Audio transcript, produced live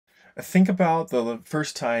Think about the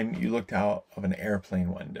first time you looked out of an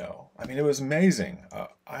airplane window. I mean, it was amazing.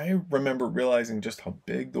 I remember realizing just how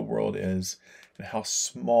big the world is and how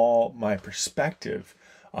small my perspective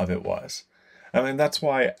of it was. I mean, that's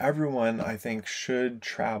why everyone, I think, should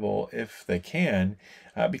travel if they can,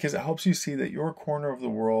 because it helps you see that your corner of the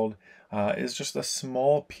world is just a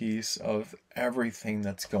small piece of everything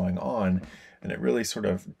that's going on. And it really sort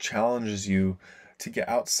of challenges you to get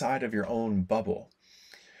outside of your own bubble.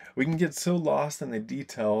 We can get so lost in the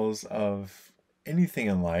details of anything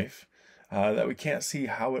in life that we can't see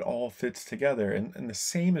how it all fits together. And the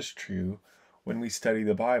same is true when we study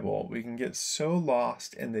the Bible. We can get so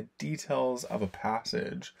lost in the details of a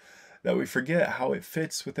passage that we forget how it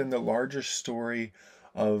fits within the larger story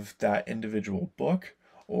of that individual book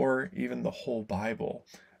or even the whole Bible.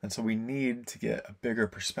 And so we need to get a bigger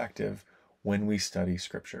perspective when we study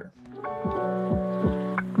Scripture.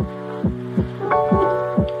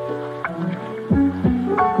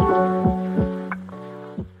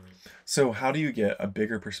 So, how do you get a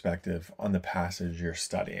bigger perspective on the passage you're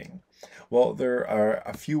studying? Well, there are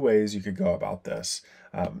a few ways you could go about this.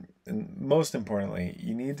 And most importantly,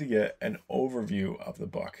 you need to get an overview of the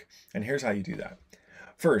book. And here's how you do that.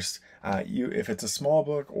 First, if it's a small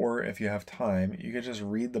book or if you have time, you could just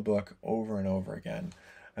read the book over and over again.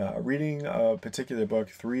 Reading a particular book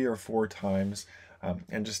 3 or 4 times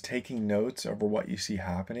and just taking notes over what you see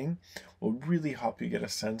happening will really help you get a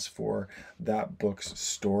sense for that book's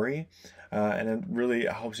story, and it really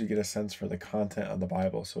helps you get a sense for the content of the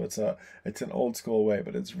Bible. So it's an old school way,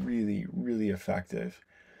 but it's really, really effective.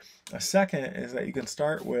 A second is that you can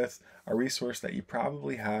start with a resource that you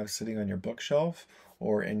probably have sitting on your bookshelf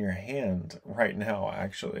or in your hand right now,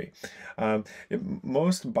 actually.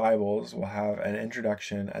 Most Bibles will have an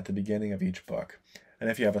introduction at the beginning of each book. And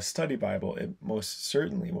if you have a study Bible, it most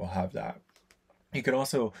certainly will have that. You can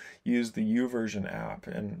also use the YouVersion app,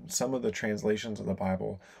 and some of the translations of the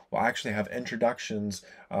Bible will actually have introductions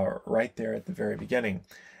right there at the very beginning.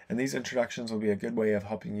 And these introductions will be a good way of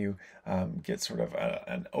helping you get sort of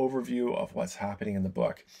an overview of what's happening in the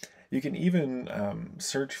book. You can even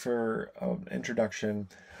search for an introduction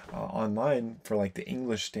online for like the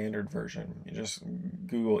English Standard Version. You just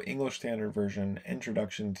Google English Standard Version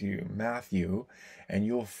Introduction to Matthew, and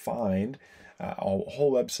you'll find a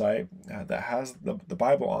whole website that has the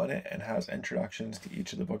Bible on it and has introductions to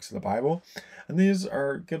each of the books of the Bible. And these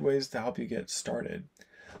are good ways to help you get started.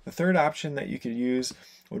 The third option that you could use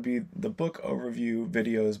would be the book overview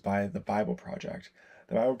videos by the Bible Project.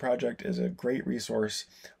 The Bible Project is a great resource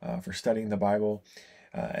for studying the Bible,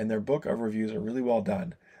 and their book overviews are really well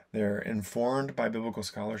done. They're informed by biblical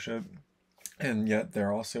scholarship, and yet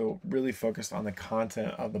they're also really focused on the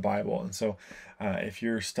content of the Bible. And so if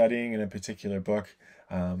you're studying in a particular book,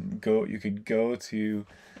 you could go to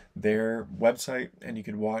their website and you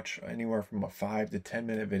could watch anywhere from a 5 to 10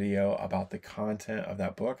 minute video about the content of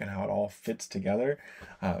that book and how it all fits together.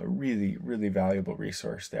 Really, really valuable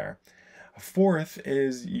resource there. A fourth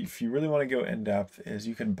is, if you really want to go in depth, is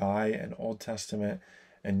you can buy an Old Testament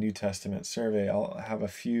and New Testament survey. I'll have a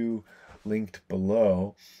few linked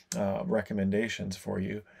below, recommendations for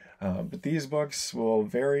you. But these books will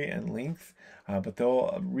vary in length, but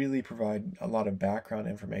they'll really provide a lot of background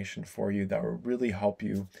information for you that will really help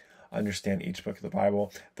you understand each book of the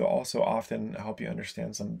Bible. They'll also often help you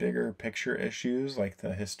understand some bigger picture issues like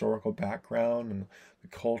the historical background and the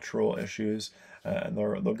cultural issues. And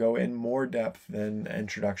they'll go in more depth than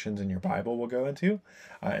introductions in your Bible will go into.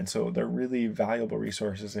 And so they're really valuable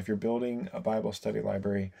resources. If you're building a Bible study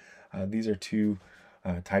library, these are two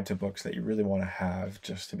types of books that you really want to have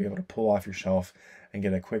just to be able to pull off your shelf and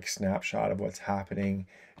get a quick snapshot of what's happening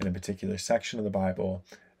in a particular section of the Bible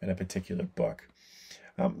in a particular book.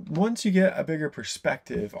 Once you get a bigger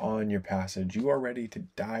perspective on your passage, you are ready to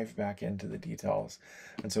dive back into the details.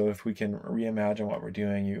 And so if we can reimagine what we're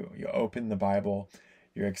doing, you open the Bible,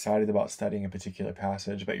 you're excited about studying a particular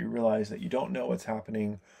passage, but you realize that you don't know what's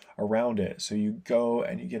happening around it. So you go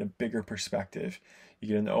and you get a bigger perspective, you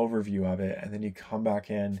get an overview of it, and then you come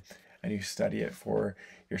back in and you study it for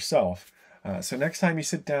yourself. So next time you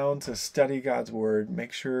sit down to study God's Word,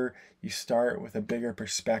 make sure you start with a bigger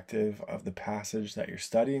perspective of the passage that you're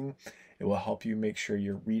studying. It will help you make sure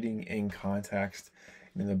you're reading in context,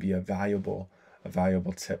 and it'll be a valuable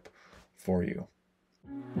tip for you.